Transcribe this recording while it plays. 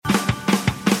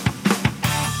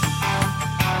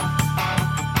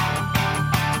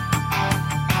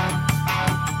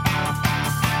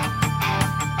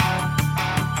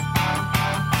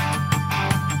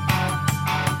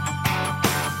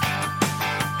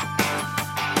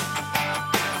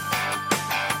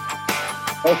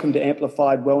Welcome to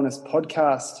Amplified Wellness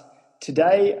Podcast.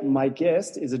 Today, my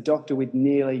guest is a doctor with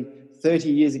nearly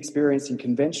 30 years experience in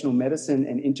conventional medicine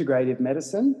and integrative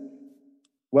medicine.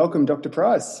 Welcome, Dr.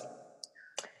 Price.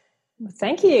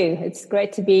 Thank you. It's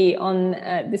great to be on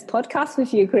this podcast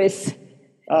with you, Chris.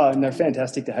 Oh, no,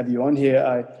 fantastic to have you on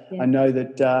here. I know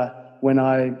that when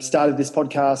I started this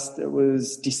podcast, it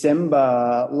was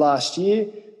December last year.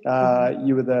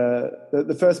 You were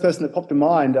the first person that popped in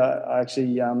mind.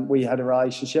 We had a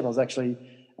relationship. I was actually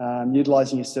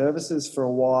utilising your services for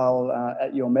a while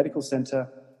at your medical centre,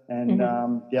 and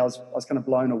I was kind of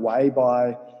blown away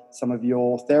by some of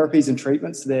your therapies and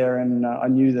treatments there. And I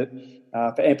knew that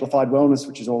for Amplified Wellness,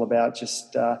 which is all about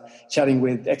just chatting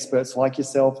with experts like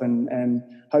yourself and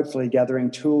hopefully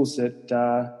gathering tools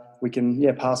that we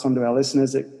can pass on to our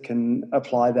listeners that can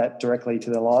apply that directly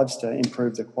to their lives to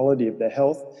improve the quality of their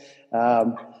health.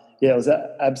 It was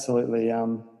absolutely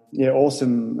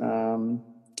awesome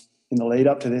in the lead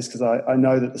up to this, because I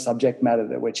know that the subject matter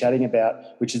that we're chatting about,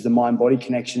 which is the mind-body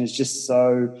connection, is just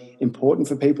so important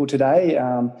for people today.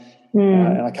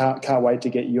 And I can't wait to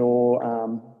get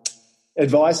your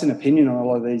advice and opinion on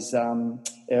all of these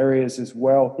areas as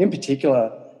well. In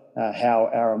particular, how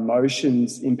our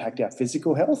emotions impact our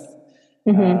physical health.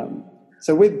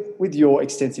 So with your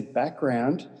extensive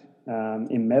background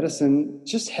in medicine,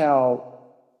 just how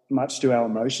much do our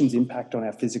emotions impact on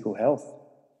our physical health?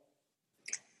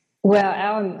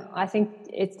 Well, I think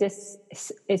it's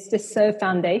just so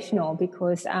foundational,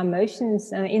 because our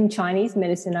emotions in Chinese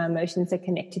medicine, our emotions are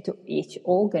connected to each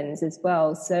organs as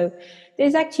well. So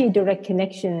there's actually a direct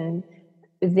connection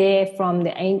there from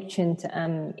the ancient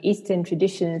Eastern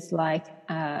traditions, like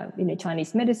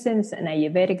Chinese medicines and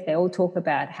Ayurvedic. They all talk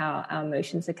about how our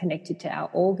emotions are connected to our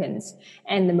organs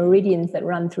and the meridians that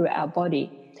run through our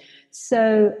body.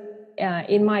 So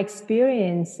in my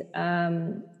experience,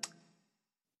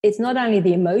 it's not only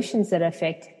the emotions that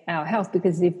affect our health,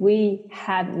 because if we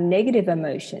have negative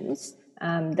emotions,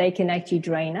 they can actually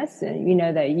drain us. And you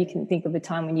know that you can think of a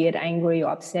time when you get angry or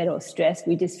upset or stressed,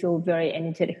 we just feel very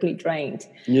energetically drained.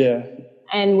 Yeah.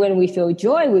 And when we feel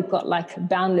joy, we've got like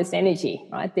boundless energy,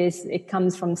 right? It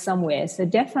comes from somewhere. So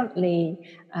definitely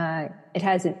it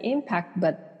has an impact,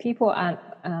 but people are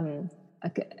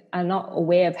not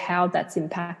aware of how that's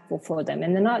impactful for them.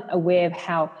 And they're not aware of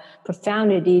how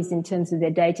profound it is in terms of their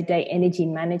day-to-day energy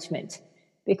management.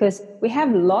 Because we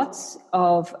have lots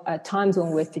of times when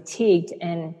we're fatigued,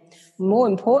 and more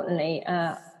importantly,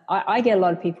 I get a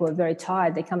lot of people who are very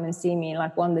tired. They come and see me,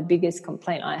 like one of the biggest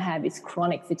complaints I have is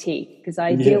chronic fatigue, because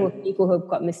I deal with people who have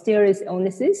got mysterious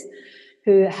illnesses,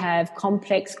 who have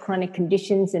complex chronic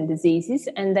conditions and diseases,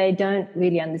 and they don't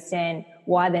really understand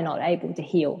why they're not able to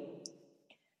heal.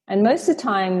 And most of the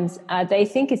times they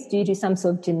think it's due to some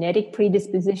sort of genetic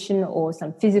predisposition or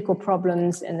some physical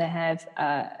problems, and they have,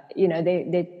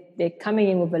 they're coming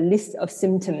in with a list of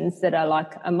symptoms that are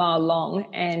like a mile long,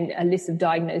 and a list of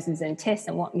diagnoses and tests,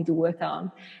 and want me to work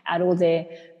out all their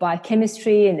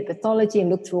biochemistry and the pathology and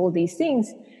look through all these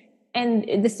things.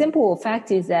 And the simple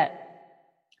fact is that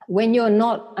when you're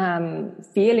not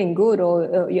feeling good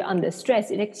or you're under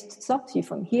stress, it stops you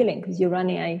from healing, because you're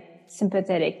running a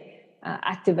sympathetic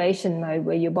activation mode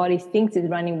where your body thinks it's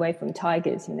running away from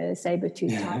tigers, the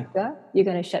saber-toothed tiger. You're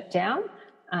going to shut down.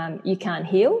 You can't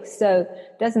heal. So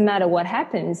it doesn't matter what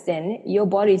happens then, your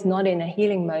body's not in a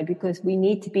healing mode, because we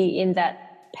need to be in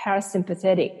that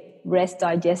parasympathetic rest,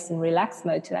 digest, and relax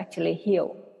mode to actually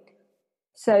heal.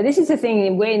 So this is the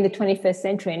thing, we're in the 21st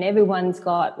century and everyone's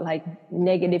got like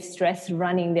negative stress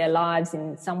running their lives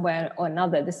in some way or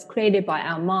another. This is created by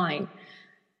our mind.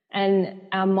 And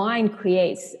our mind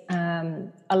creates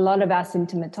a lot of our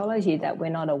symptomatology that we're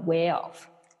not aware of.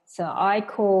 So I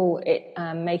call it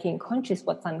making conscious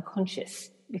what's unconscious,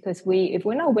 because if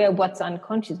we're not aware of what's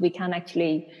unconscious, we can't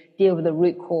actually deal with the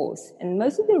root cause. And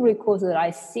most of the root causes that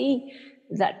I see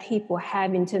that people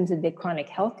have in terms of their chronic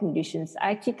health conditions are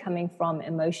actually coming from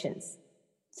emotions.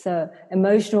 So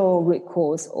emotional root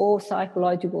cause or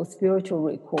psychological, spiritual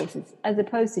root causes, as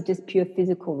opposed to just pure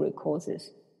physical root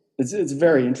causes. It's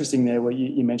very interesting there what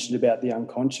you mentioned about the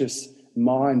unconscious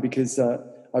mind, because I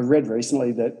read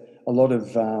recently that a lot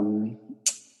of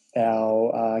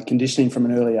our conditioning from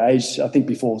an early age, I think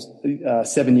before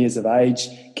 7 years of age,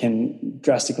 can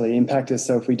drastically impact us.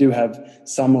 So if we do have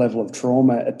some level of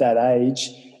trauma at that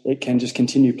age, it can just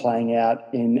continue playing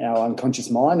out in our unconscious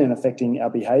mind and affecting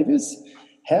our behaviours.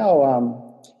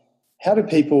 How do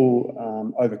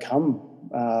people overcome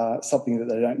something that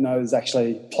they don't know is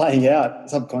actually playing out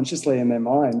subconsciously in their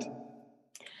mind?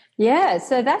 Yeah,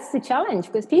 so that's the challenge,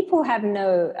 because people have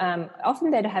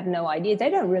often they have no idea. They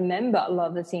don't remember a lot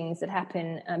of the things that happen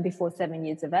before 7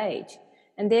 years of age.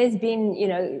 And there's been,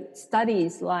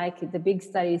 studies like the big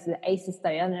studies, the ACEs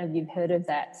study. I don't know if you've heard of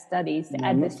that studies, the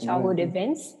Adverse Childhood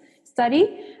Events study.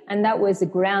 And that was a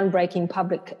groundbreaking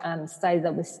public study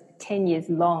that was 10 years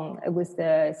long. It was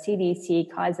the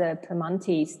CDC Kaiser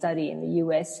Permanente study in the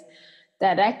US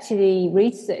that actually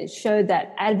showed that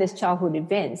adverse childhood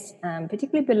events,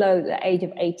 particularly below the age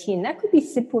of 18, that could be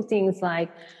simple things like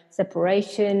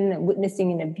separation,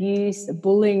 witnessing an abuse,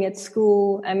 bullying at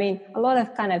school. I mean, a lot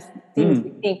of kind of things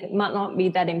we think might not be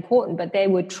that important, but they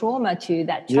were trauma to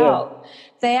that child. Yeah.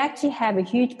 They actually have a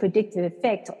huge predictive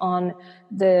effect on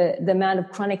the amount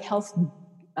of chronic health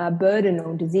burden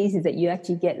or diseases that you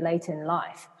actually get later in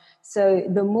life. So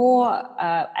the more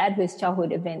adverse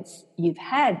childhood events you've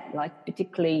had, like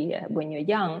particularly when you're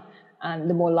young,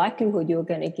 the more likelihood you're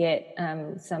going to get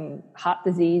some heart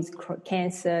disease,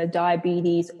 cancer,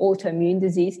 diabetes, autoimmune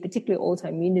disease. Particularly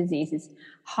autoimmune disease is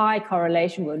high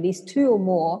correlation with at least 2 or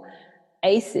more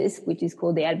ACEs, which is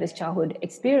called the adverse childhood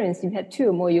experience. You've had 2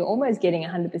 or more, you're almost getting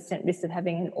 100% risk of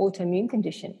having an autoimmune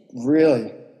condition.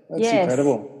 Really? That's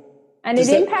incredible. And it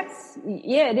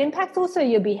impacts also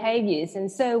your behaviors.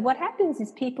 And so what happens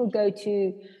is people go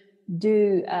to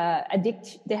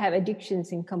they have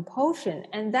addictions and compulsion,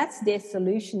 and that's their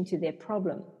solution to their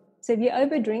problem. So if you're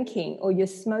over drinking, or you're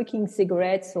smoking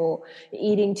cigarettes, or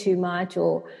eating too much,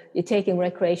 or you're taking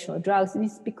recreational drugs,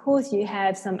 it's because you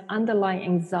have some underlying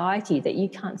anxiety that you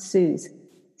can't soothe.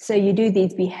 So you do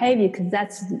these behaviors because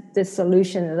that's the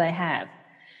solution that they have.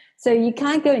 So you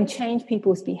can't go and change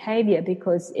people's behavior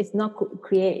because it's not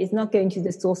going to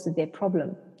the source of their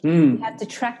problem. You have to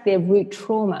track their root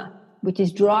trauma, which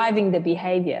is driving the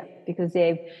behavior, because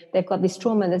they've got this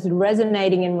trauma that's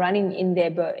resonating and running in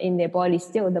their body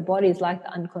still. The body is like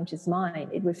the unconscious mind.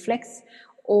 It reflects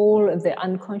all of the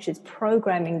unconscious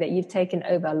programming that you've taken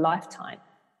over a lifetime.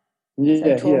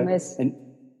 Yeah, so traumas. Yeah.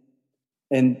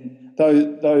 And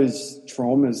those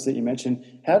traumas that you mentioned,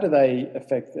 how do they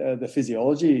affect the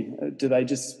physiology? Do they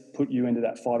just put you into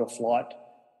that fight or flight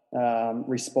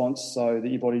response so that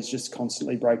your body's just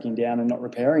constantly breaking down and not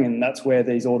repairing? And that's where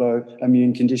these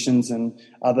autoimmune conditions and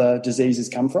other diseases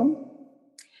come from?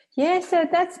 Yeah, so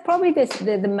that's probably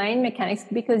the main mechanics,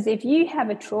 because if you have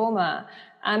a trauma,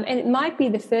 and it might be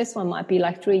the first one might be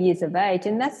like 3 years of age,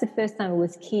 and that's the first time it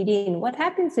was keyed in. What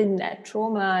happens in that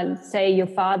trauma, let's say your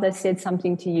father said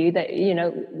something to you that,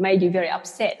 made you very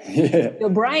upset. Yeah. Your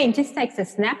brain just takes a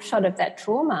snapshot of that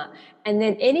trauma, and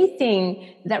then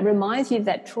anything that reminds you of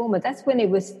that trauma, that's when it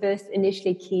was first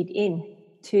initially keyed in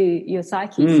to your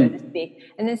psyche, so to speak.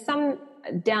 And then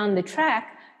down the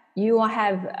track, you will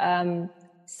have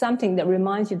something that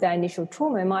reminds you of that initial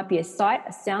trauma. It might be a sight,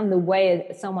 a sound, the way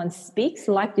someone speaks,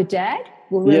 like your dad,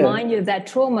 will remind you of that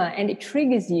trauma, and it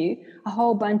triggers you a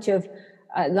whole bunch of,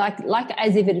 like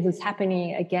as if it was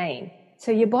happening again.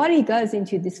 So your body goes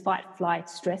into this fight, flight,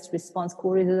 stress response.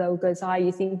 Cortisol goes high.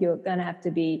 You think you're going to have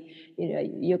to be,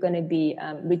 you're going to be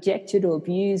rejected or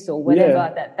abused or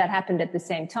whatever that happened at the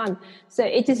same time. So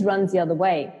it just runs the other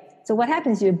way. So what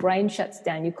happens, your brain shuts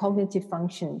down, your cognitive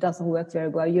function doesn't work very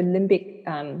well, your limbic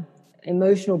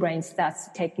emotional brain starts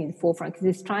taking the forefront because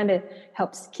it's trying to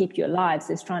help keep you alive,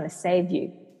 so it's trying to save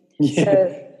you. Yeah.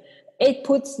 So it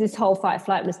puts this whole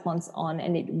fight-flight response on,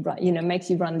 and it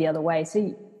makes you run the other way.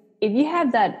 So if you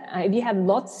have that, if you have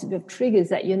lots of triggers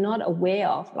that you're not aware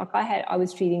of, like I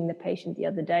was treating the patient the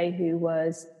other day who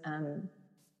was,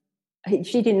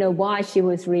 she didn't know why she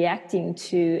was reacting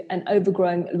to an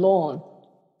overgrown lawn.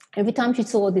 Every time she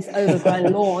saw this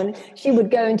overgrown lawn, she would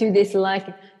go into this like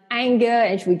anger,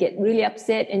 and she would get really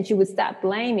upset, and she would start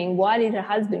blaming, why did her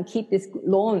husband keep this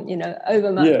lawn,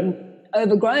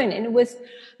 overgrown? And it was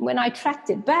when I tracked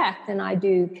it back, then I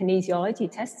do kinesiology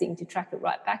testing to track it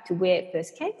right back to where it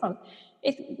first came from.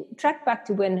 It tracked back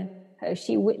to when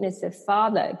she witnessed her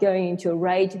father going into a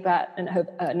rage about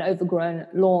an overgrown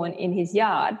lawn in his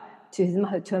yard to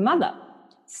her mother.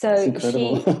 So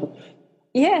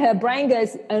her brain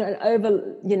goes, an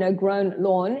overgrown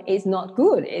lawn is not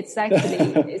good. It's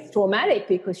actually, it's traumatic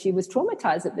because she was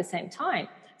traumatized at the same time.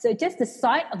 So just the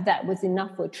sight of that was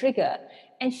enough for a trigger.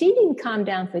 And she didn't calm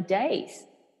down for days.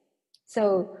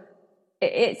 So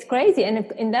it's crazy.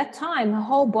 And in that time, her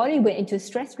whole body went into a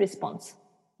stress response.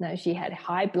 Now, she had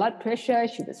high blood pressure.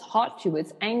 She was hot. She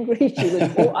was angry. She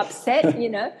was all upset,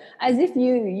 as if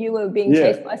you were being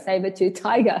chased by a saber-toothed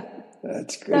tiger.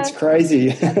 It's crazy.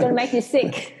 That's going to make you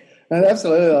sick. And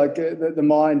absolutely. Like the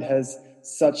mind has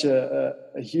such a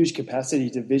huge capacity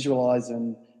to visualize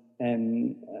and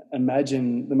and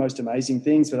imagine the most amazing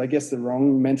things. But I guess the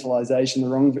wrong mentalization, the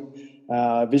wrong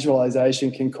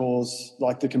visualization can cause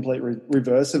like the complete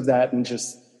reverse of that, and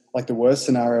just like the worst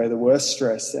scenario, the worst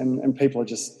stress. And people are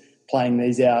just playing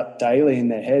these out daily in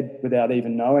their head without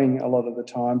even knowing a lot of the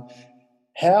time.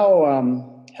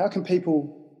 How can people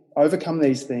overcome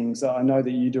these things? I know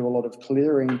that you do a lot of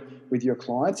clearing with your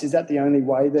clients. Is that the only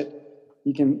way that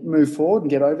you can move forward and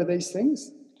get over these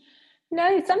things?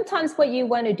 No, sometimes what you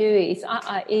want to do is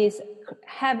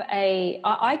have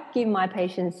I give my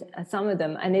patients, some of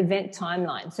them, an event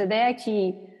timeline. So they actually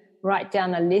write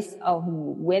down a list of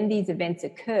when these events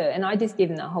occur, and I just give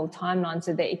them the whole timeline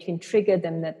so that it can trigger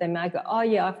them, that they might go, oh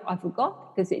yeah, I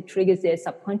forgot, because it triggers their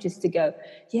subconscious to go,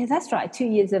 yeah, that's right, 2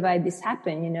 years ago this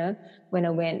happened, when I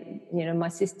went, my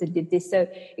sister did this. So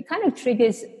it kind of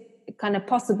triggers kind of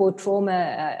possible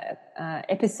trauma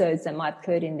episodes that might have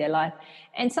occurred in their life.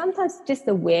 And sometimes just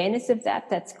awareness of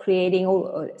that's creating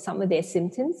or some of their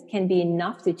symptoms can be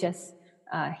enough to just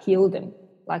heal them.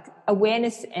 Like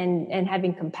awareness and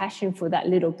having compassion for that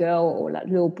little girl or that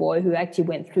little boy who actually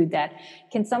went through that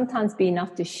can sometimes be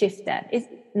enough to shift that. It's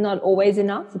not always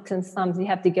enough, because sometimes you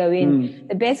have to go in.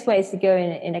 The best way is to go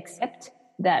in and accept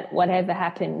that whatever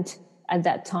happened at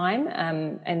that time,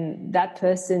 and that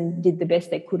person did the best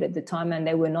they could at the time, and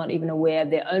they were not even aware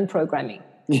of their own programming.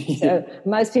 So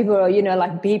most people are,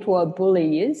 like people are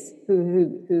bullies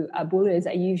who are bullies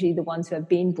are usually the ones who have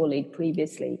been bullied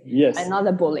previously. Yes.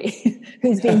 Another bully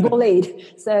who's been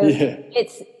bullied. So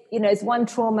it's, it's one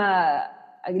trauma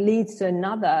leads to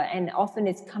another, and often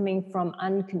it's coming from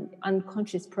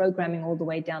unconscious programming all the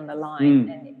way down the line.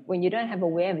 And when you don't have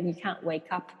awareness, you can't wake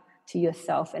up to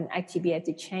yourself and actually be able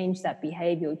to change that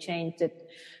behavior, change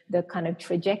the kind of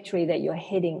trajectory that you're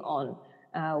heading on,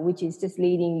 which is just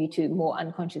leading you to more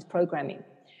unconscious programming.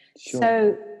 Sure.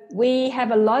 So we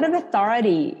have a lot of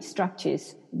authority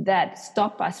structures that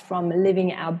stop us from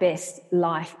living our best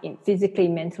life physically,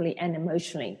 mentally, and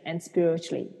emotionally and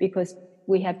spiritually, because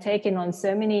we have taken on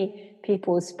so many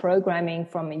people's programming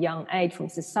from a young age, from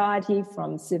society,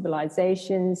 from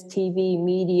civilizations, TV,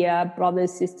 media,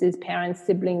 brothers, sisters, parents,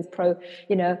 siblings,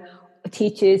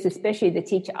 teachers, especially the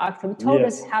teacher archetype, told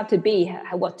us how to be,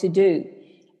 what to do.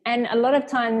 And a lot of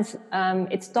times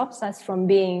it stops us from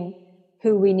being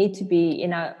who we need to be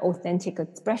in our authentic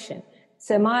expression.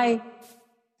 So my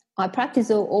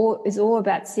practice is all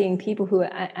about seeing people who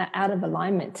are out of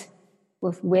alignment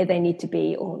with where they need to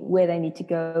be or where they need to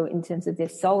go in terms of their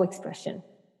soul expression.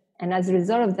 And as a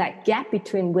result of that gap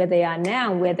between where they are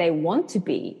now and where they want to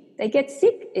be, they get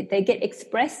sick. They get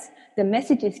expressed. The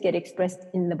messages get expressed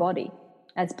in the body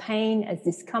as pain, as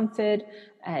discomfort,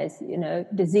 as,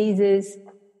 diseases,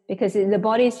 because the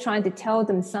body is trying to tell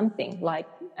them something,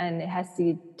 and it has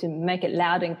to make it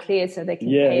loud and clear so they can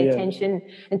pay attention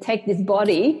and take this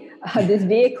body, this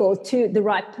vehicle, to the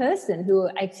right person who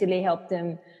will actually help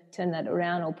them turn that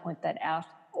around or point that out,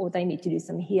 or they need to do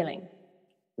some healing.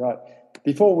 Right.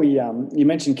 Before we, you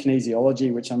mentioned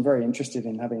kinesiology, which I'm very interested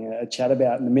in having a chat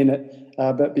about in a minute.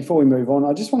 But before we move on,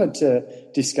 I just wanted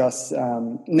to discuss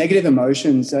negative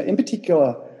emotions. In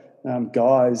particular,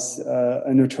 guys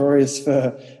are notorious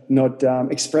for not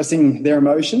expressing their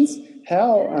emotions.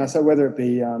 How, so whether it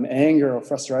be anger or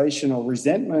frustration or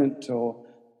resentment or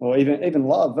even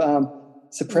love,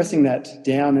 suppressing that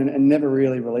down and never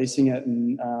really releasing it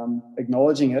and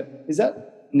acknowledging it, is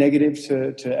that negative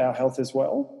to our health as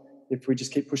well, if we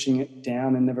just keep pushing it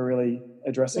down and never really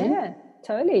addressing it? Yeah,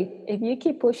 totally. If you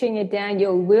keep pushing it down,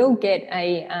 you will get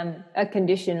a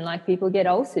condition like people get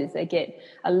ulcers. They get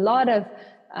a lot of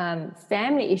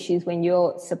family issues when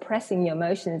you're suppressing your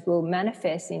emotions will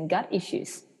manifest in gut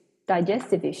issues,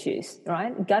 digestive issues,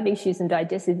 right? Gut issues and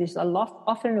digestive issues are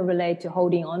often related to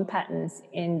holding on patterns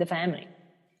in the family.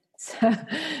 So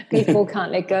people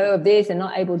can't let go of this and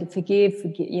not able to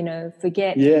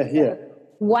forget. Yeah.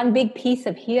 One big piece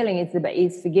of healing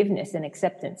is forgiveness and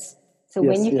acceptance. So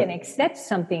when you can accept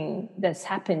something that's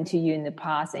happened to you in the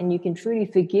past and you can truly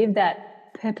forgive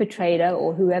that perpetrator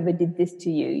or whoever did this to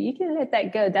you, you can let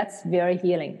that go. That's very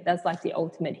healing. That's like the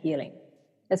ultimate healing.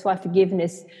 That's why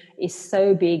forgiveness is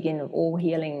so big in all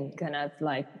healing kind of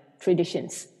like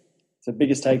traditions. So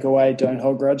biggest takeaway, don't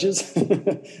hold grudges.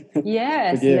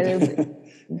 Yes.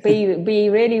 Be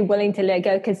really willing to let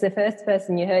go, because the first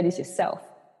person you hurt is yourself.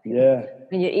 Yeah.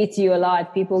 When you eat you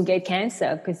alive, people get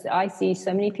cancer, because I see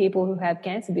so many people who have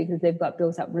cancer because they've got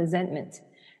built up resentment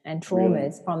and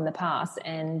traumas from the past,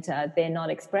 and they're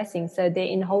not expressing. So they're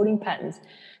in holding patterns.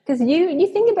 Because you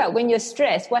think about when you're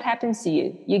stressed, what happens to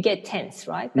you? You get tense,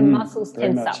 right? The muscles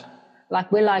tense up.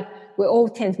 we're all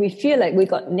tense. We feel like we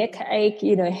got neck ache,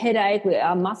 headache,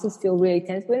 our muscles feel really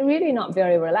tense. We're really not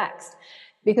very relaxed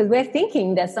because we're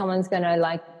thinking that someone's going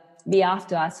to be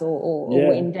after us or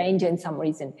we're in danger in some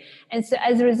reason. And so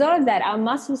as a result of that, our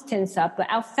muscles tense up, but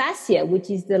our fascia, which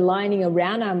is the lining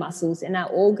around our muscles and our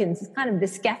organs, is kind of the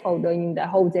scaffolding that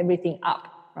holds everything up.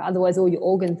 Right? Otherwise, all your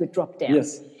organs would drop down.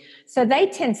 Yes. So they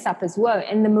tense up as well.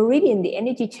 And the meridian, the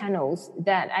energy channels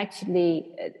that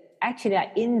actually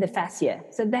are in the fascia,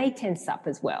 so they tense up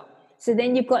as well. So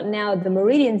then you've got now the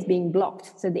meridians being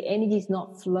blocked, so the energy is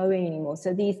not flowing anymore.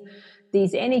 So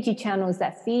these energy channels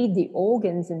that feed the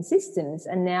organs and systems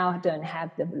and now don't have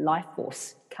the life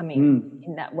force coming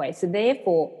in that way. So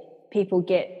therefore, people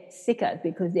get sicker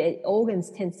because their organs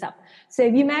tense up. So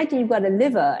if you imagine you've got a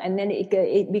liver and then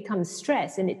it becomes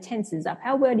stressed and it tenses up,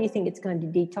 how well do you think it's going to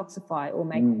detoxify or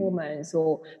make hormones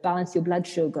or balance your blood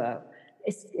sugar?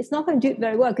 It's not going to do it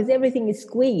very well because everything is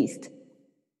squeezed.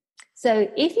 So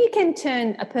if you can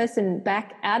turn a person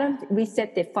back out of,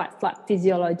 reset their fight-flight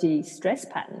physiology stress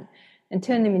pattern and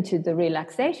turn them into the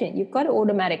relaxation, you've got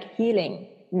automatic healing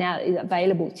now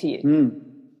available to you.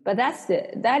 But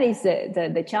that is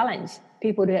the challenge.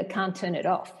 People can't turn it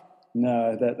off.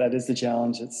 No, that is the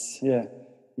challenge. It's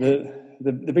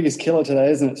the biggest killer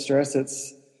today, isn't it? Stress.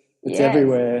 It's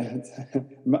everywhere. It's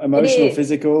emotional,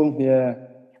 physical. Yeah.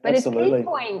 But absolutely.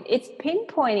 it's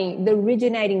pinpointing the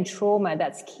originating trauma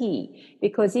that's key.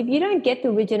 Because if you don't get the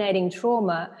originating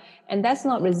trauma and that's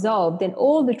not resolved, then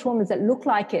all the traumas that look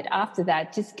like it after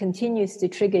that just continues to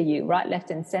trigger you right,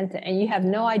 left, and center. And you have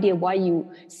no idea why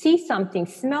you see something,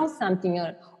 smell something,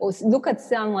 or look at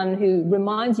someone who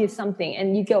reminds you of something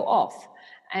and you go off.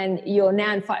 And you're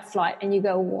now in fight flight and you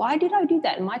go, why did I do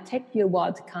that? It might take you a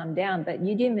while to calm down, but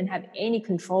you didn't even have any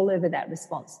control over that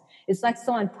response. It's like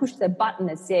someone pushed the button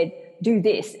that said, do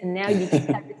this. And now you just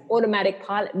have this automatic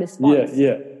pilot response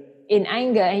in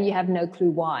anger and you have no clue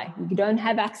why. You don't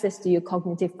have access to your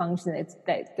cognitive function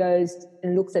that goes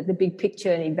and looks at the big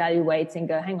picture and evaluates and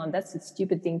go, hang on, that's a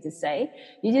stupid thing to say.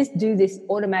 You just do this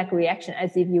automatic reaction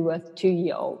as if you were a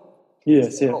 2-year-old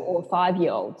or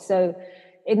 5-year-old. So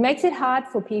it makes it hard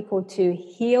for people to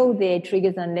heal their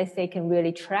triggers unless they can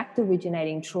really track the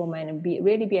originating trauma and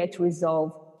really be able to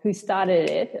resolve who started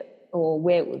it or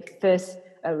where it was first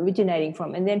originating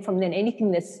from. And then from then,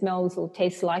 anything that smells or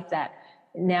tastes like that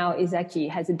now is actually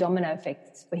has a domino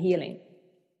effect for healing.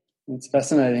 It's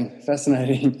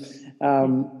fascinating.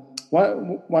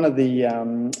 One of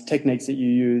the techniques that you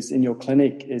use in your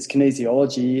clinic is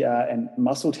kinesiology and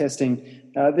muscle testing.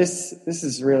 This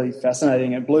is really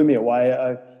fascinating. It blew me away.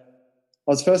 I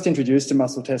was first introduced to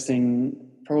muscle testing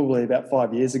probably about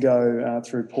 5 years ago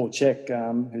through Paul Chek,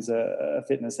 who's a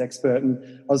fitness expert, and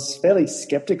I was fairly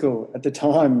skeptical at the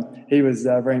time. He was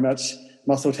very much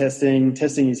muscle testing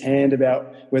his hand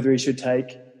about whether he should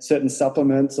take certain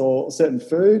supplements or certain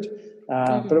food.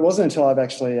 But it wasn't until I've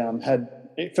actually had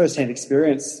first-hand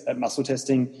experience at muscle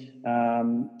testing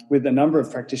with a number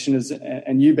of practitioners,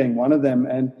 and you being one of them,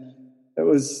 and it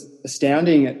was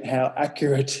astounding at how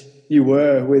accurate you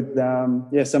were with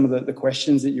some of the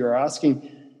questions that you were asking.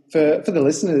 For the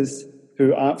listeners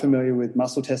who aren't familiar with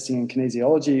muscle testing and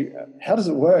kinesiology, how does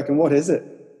it work and what is it?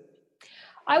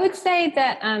 I would say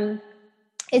that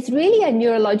it's really a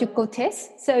neurological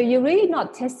test. So you're really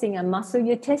not testing a muscle.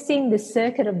 You're testing the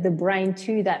circuit of the brain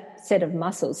to that set of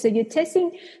muscles. So you're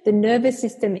testing the nervous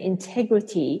system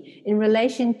integrity in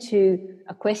relation to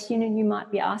a question you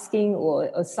might be asking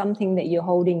or something that you're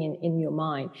holding in your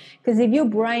mind. Because if your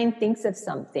brain thinks of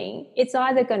something, it's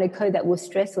either going to code that with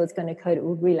stress or it's going to code it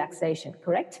with relaxation,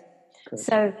 correct?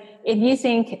 So if you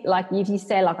think, if you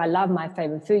say, I love my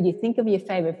favorite food, you think of your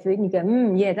favorite food and you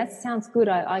go, yeah, that sounds good.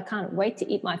 I can't wait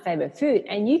to eat my favorite food.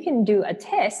 And you can do a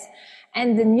test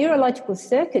and the neurological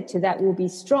circuit to that will be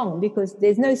strong because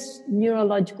there's no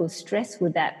neurological stress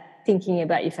with that thinking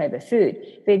about your favorite food.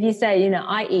 But if you say,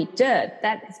 I eat dirt,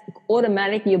 that is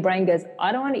automatically your brain goes,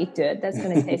 I don't want to eat dirt. That's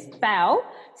going to taste foul.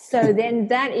 So then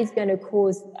that is going to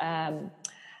cause,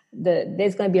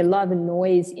 there's going to be a lot of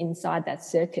noise inside that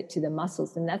circuit to the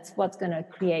muscles, and that's what's going to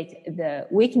create the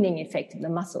weakening effect of the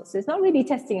muscles. So it's not really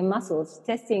testing a muscle, it's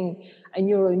testing a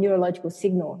neurological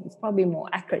signal. It's probably more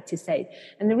accurate to say.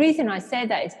 And the reason I say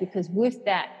that is because with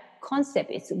that concept,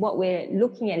 it's what we're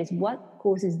looking at is what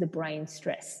causes the brain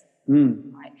stress.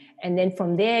 Right? And then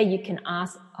from there, you can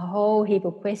ask a whole heap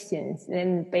of questions.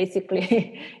 And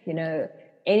basically,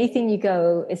 anything you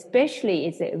go, especially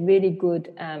it's a really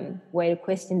good way to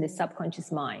question the subconscious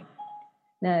mind.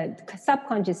 Now, the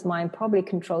subconscious mind probably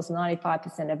controls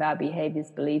 95% of our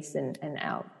behaviors, beliefs, and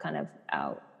our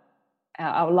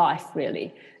our life,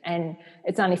 really. And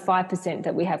it's only 5%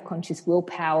 that we have conscious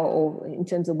willpower or in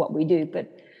terms of what we do.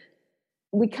 But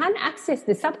we can't access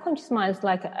the subconscious mind. It's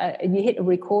like you hit a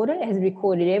recorder, it has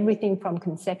recorded everything from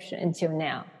conception until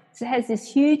now. So it has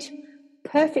this huge,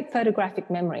 perfect photographic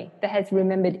memory that has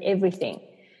remembered everything.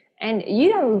 And you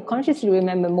don't consciously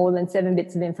remember more than 7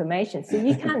 bits of information. So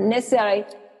you can't necessarily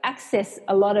access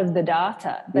a lot of the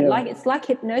data. But it's like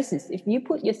hypnosis. If you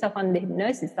put yourself under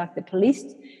hypnosis, like the police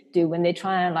do when they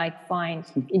try and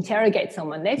interrogate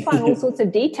someone, they find all sorts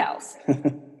of details.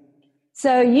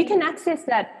 So you can access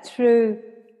that through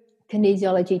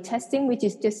kinesiology testing, which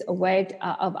is just a way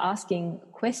of asking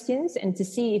questions and to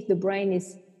see if the brain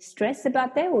is stressed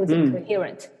about that or is it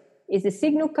coherent. Is the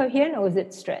signal coherent or is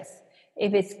it stressed?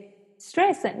 If it's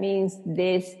stressed, that means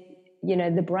there's,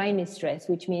 the brain is stressed,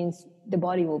 which means the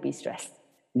body will be stressed.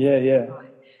 Yeah.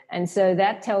 And so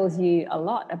that tells you a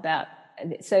lot about.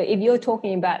 So if you're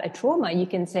talking about a trauma, you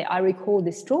can say, I recall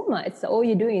this trauma. It's all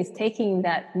you're doing is taking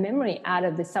that memory out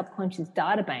of the subconscious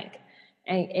data bank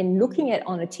and looking at it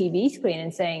on a TV screen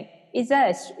and saying, is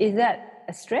that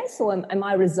a stress, or am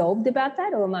I resolved about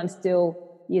that, or am I still,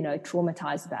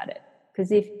 traumatized about it?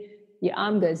 Because if your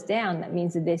arm goes down, that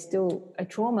means that there's still a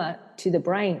trauma to the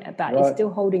brain about it's still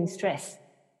holding stress.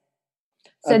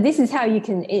 So this is how you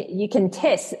can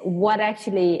test what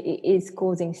actually is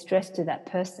causing stress to that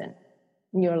person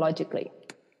neurologically.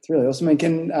 It's really awesome. And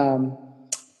can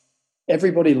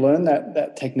everybody learn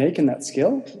that technique and that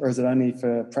skill, or is it only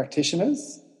for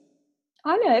practitioners?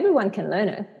 Oh no, everyone can learn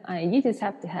it. You just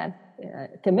have to have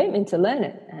commitment to learn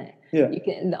it.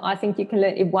 I think you can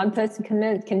learn. If one person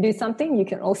can do something, you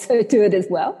can also do it as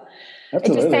well.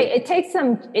 Absolutely. It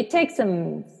takes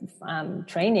some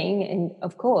training, and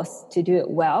of course, to do it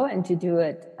well and to do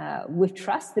it with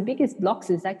trust. The biggest blocks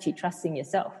is actually trusting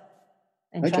yourself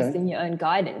and trusting your own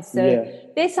guidance. So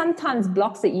there's sometimes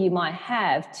blocks that you might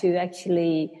have to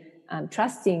actually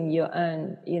trusting your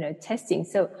own, testing.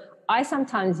 So I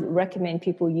sometimes recommend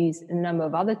people use a number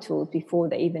of other tools before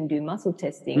they even do muscle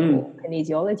testing or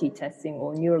kinesiology testing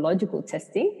or neurological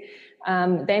testing.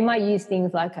 They might use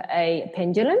things like a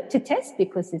pendulum to test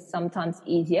because it's sometimes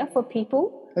easier for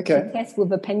people to test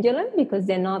with a pendulum because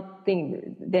they're not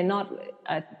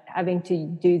having to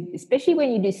do, especially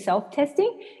when you do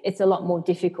self-testing, it's a lot more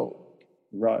difficult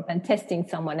than testing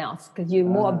someone else because you're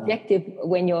more objective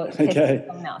when you're testing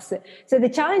someone else. So the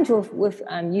challenge with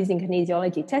using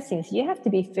kinesiology testing is you have to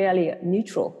be fairly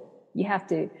neutral. You have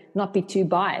to not be too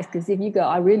biased because if you go,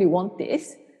 I really want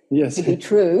this to be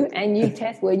true, and you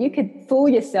test, well, you could fool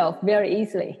yourself very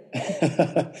easily.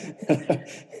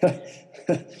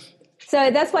 So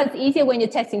that's why it's easier when you're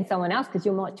testing someone else because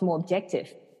you're much more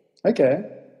objective. Okay.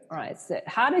 All right. So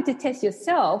harder to test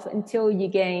yourself until you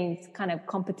gain kind of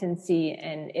competency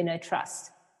and inner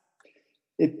trust.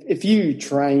 If you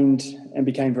trained and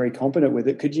became very competent with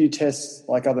it, could you test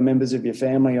like other members of your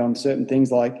family on certain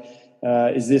things like,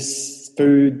 is this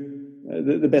food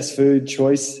the best food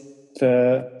choice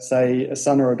for, say, a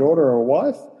son or a daughter or a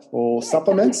wife, or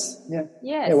supplements? Totally.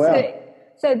 Yeah. Wow.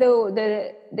 So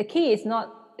the key is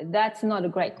that's not a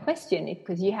great question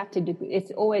because you have to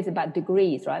it's always about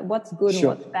degrees, right? What's good and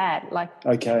what's bad,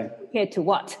 compared to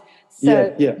what?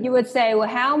 So you would say, well,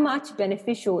 how much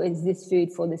beneficial is this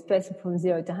food for this person from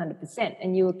 0 to 100%?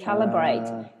 And you would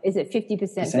calibrate, is it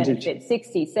 50% benefit,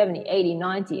 60, 70, 80,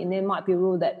 90? And there might be a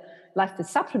rule that, like the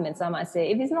supplements, I might say,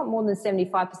 if it's not more than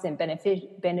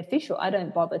 75% beneficial, I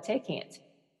don't bother taking it.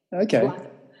 Okay.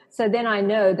 So then I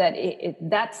know that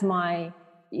that's my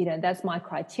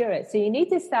criteria. So you need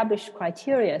to establish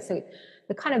criteria. So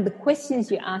the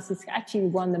questions you ask is actually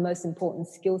one of the most important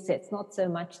skill sets, not so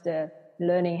much the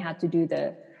learning how to do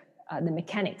the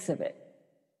mechanics of it.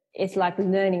 It's like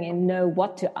learning and know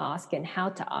what to ask and how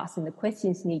to ask and the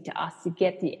questions you need to ask to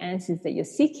get the answers that you're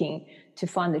seeking to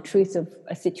find the truth of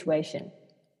a situation.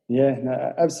 Yeah,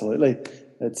 no, absolutely.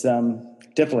 It's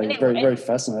definitely very, very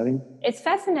fascinating. It's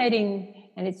fascinating,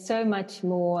 and it's so much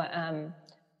more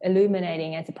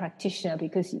illuminating as a practitioner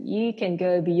because you can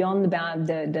go beyond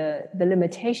the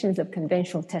limitations of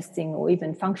conventional testing or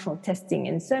even functional testing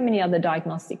and so many other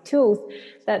diagnostic tools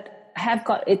that have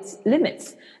got its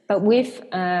limits. But with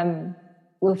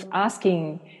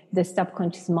asking the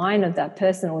subconscious mind of that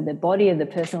person or the body of the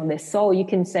person or their soul, you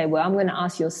can say, well, I'm going to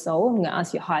ask your soul, I'm going to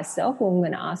ask your higher self, or I'm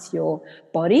going to ask your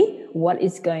body, what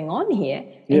is going on here?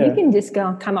 And you can just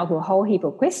come up with a whole heap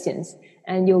of questions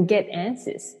and you'll get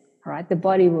answers, right? The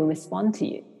body will respond to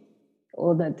you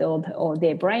or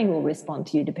their brain will respond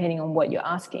to you depending on what you're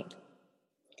asking.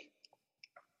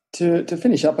 To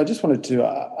finish up, I just wanted to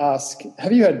ask,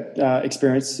 have you had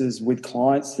experiences with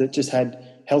clients that just had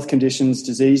health conditions,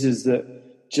 diseases that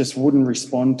just wouldn't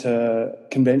respond to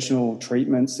conventional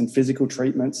treatments and physical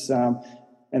treatments. And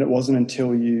it wasn't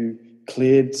until you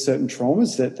cleared certain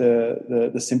traumas that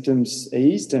the symptoms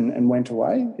eased and went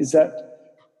away. Is that?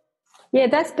 Yeah,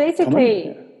 that's basically,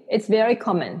 common? It's very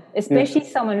common, especially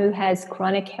someone who has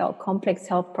chronic health, complex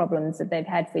health problems that they've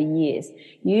had for years.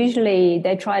 Usually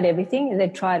they tried everything.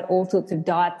 They've tried all sorts of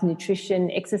diet,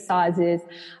 nutrition, exercises,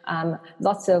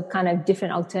 lots of kind of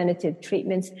different alternative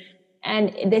treatments.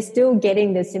 And they're still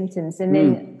getting the symptoms. And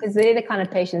then, because they're the kind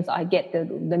of patients I get,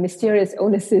 the mysterious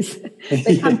illnesses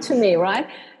that come to me, right?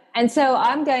 And so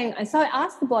I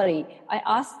asked the body, I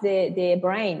asked their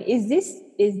brain, is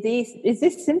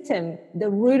this symptom the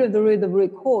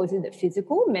root cause? Is it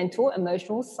physical, mental,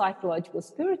 emotional, psychological,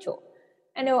 spiritual?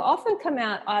 And it will often come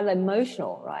out either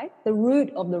emotional, right? The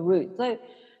root of the root. So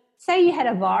say you had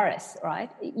a virus, right?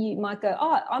 You might go,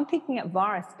 oh, I'm picking up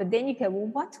virus. But then you go, well,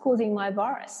 what's causing my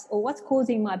virus? Or what's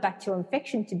causing my bacterial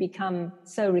infection to become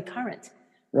so recurrent?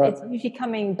 Right. It's usually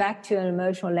coming back to an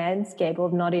emotional landscape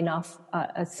of not enough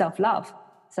self-love.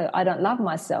 So I don't love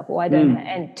myself, or I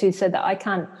don't, so that I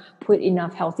can't put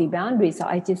enough healthy boundaries. So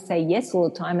I just say yes all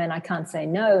the time, and I can't say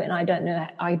no, and I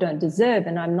don't deserve,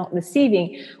 and I'm not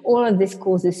receiving. All of this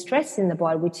causes stress in the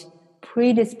body, which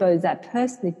predispose that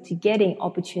person to getting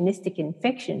opportunistic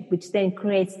infection, which then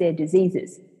creates their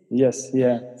diseases. Yes,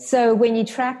 yeah. So when you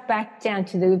track back down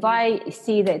to if I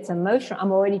see that it's emotional,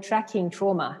 I'm already tracking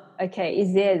trauma. Okay,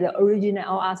 is there the origin?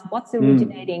 I'll ask, what's the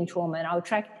originating trauma? And I'll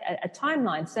track a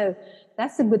timeline. So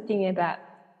that's the good thing about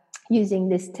using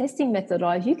this testing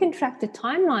methodology. You can track the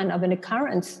timeline of an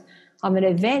occurrence, of an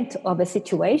event, of a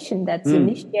situation that's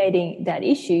initiating that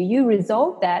issue. You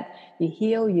resolve that, you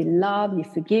heal, you love, you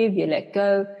forgive, you let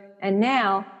go. And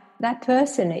now that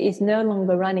person is no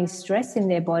longer running stress in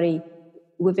their body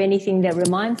with anything that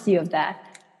reminds you of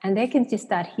that. And they can just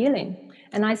start healing.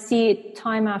 And I see it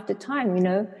time after time,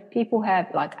 people have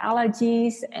like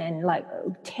allergies and like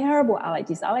terrible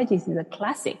allergies. Allergies is a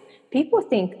classic. People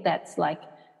think that's like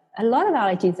a lot of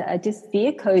allergies are just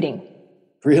fear coding.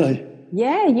 Really?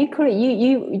 Yeah, you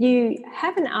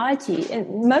have an allergy,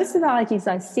 and most of the allergies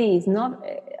I see is not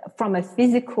from a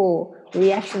physical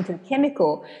reaction to a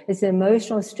chemical. It's an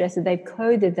emotional stress that they've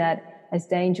coded that as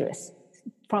dangerous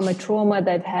from a trauma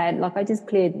they've had. Like I just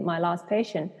cleared my last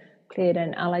patient. Cleared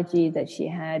an allergy that she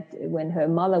had when her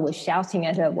mother was shouting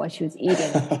at her while she was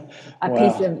eating a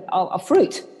piece of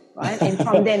fruit, right? And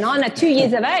from then on, at 2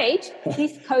 years of age,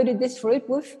 she's coded this fruit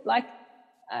with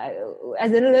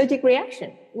as an allergic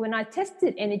reaction. When I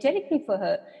tested energetically for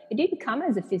her, it didn't come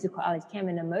as a physical allergy, it came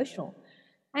an emotional.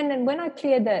 And then when I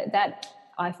cleared that,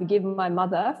 I forgive my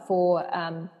mother for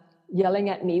yelling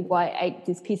at me while I ate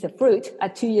this piece of fruit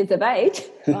at 2 years of age,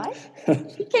 right?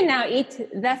 She can now eat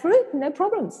that fruit, no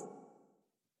problems.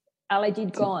 Allergy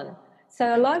gone.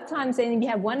 So a lot of times when you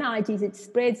have one allergy, it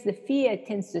spreads, the fear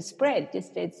tends to spread,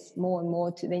 just it's more and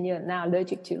more then you're now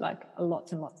allergic to like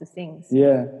lots and lots of things.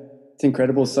 Yeah, it's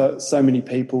incredible. So many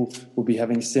people will be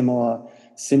having similar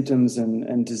symptoms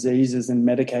and diseases and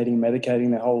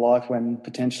medicating their whole life when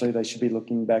potentially they should be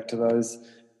looking back to those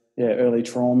early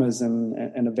traumas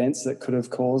and events that could have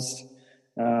caused.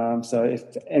 So if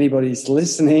anybody's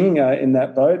listening in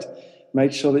that boat,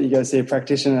 make sure that you go see a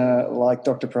practitioner like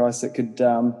Dr. Price that could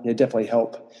definitely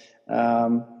help.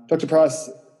 Dr. Price,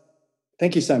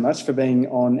 thank you so much for being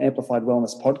on Amplified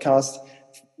Wellness Podcast.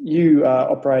 You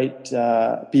operate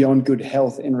Beyond Good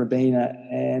Health in Robina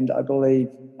and I believe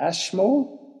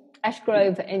Ashgrove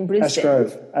in Brisbane.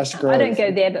 Ashgrove. I don't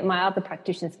go there, but my other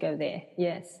practitioners go there,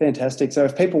 yes. Fantastic. So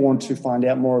if people want to find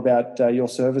out more about your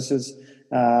services,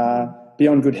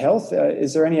 Beyond Good Health,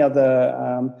 is there any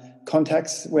other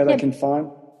contacts where they can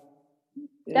find?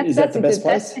 Is that the best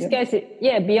place? Just go to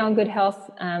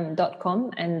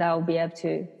beyondgoodhealth.com and they'll be able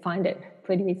to find it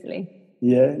pretty easily.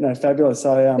 Yeah, no, fabulous.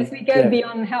 If we go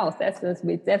beyond health, that's what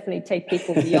we definitely take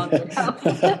people beyond good health.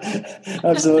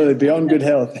 Absolutely, beyond good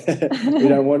health. we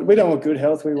don't want good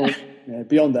health. We want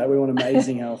beyond that. We want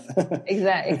amazing health.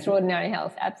 Exactly, extraordinary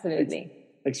health. Absolutely.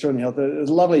 Extraordinary health. It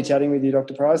was lovely chatting with you,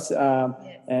 Dr. Price. Yes.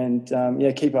 And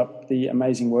keep up the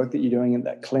amazing work that you're doing at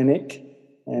that clinic.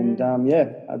 And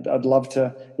I'd love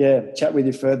to chat with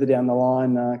you further down the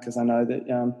line because I know that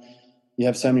you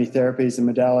have so many therapies and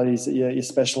modalities that you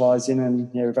specialise in,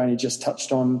 and we've only just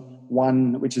touched on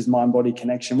one, which is mind-body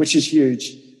connection, which is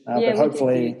huge. But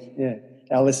hopefully,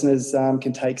 our listeners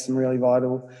can take some really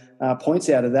vital points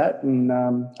out of that and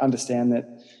understand that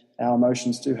our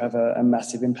emotions do have a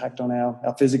massive impact on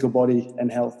our physical body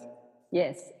and health.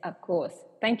 Yes, of course.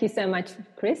 Thank you so much,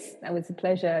 Chris. That was a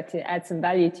pleasure to add some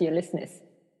value to your listeners.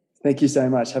 Thank you so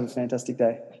much. Have a fantastic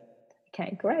day. Okay.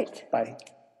 Okay, great. Bye.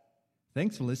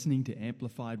 Thanks for listening to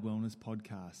Amplified Wellness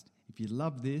Podcast. If you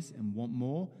love this and want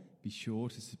more, be sure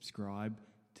to subscribe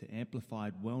to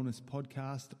Amplified Wellness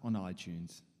Podcast on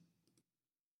iTunes.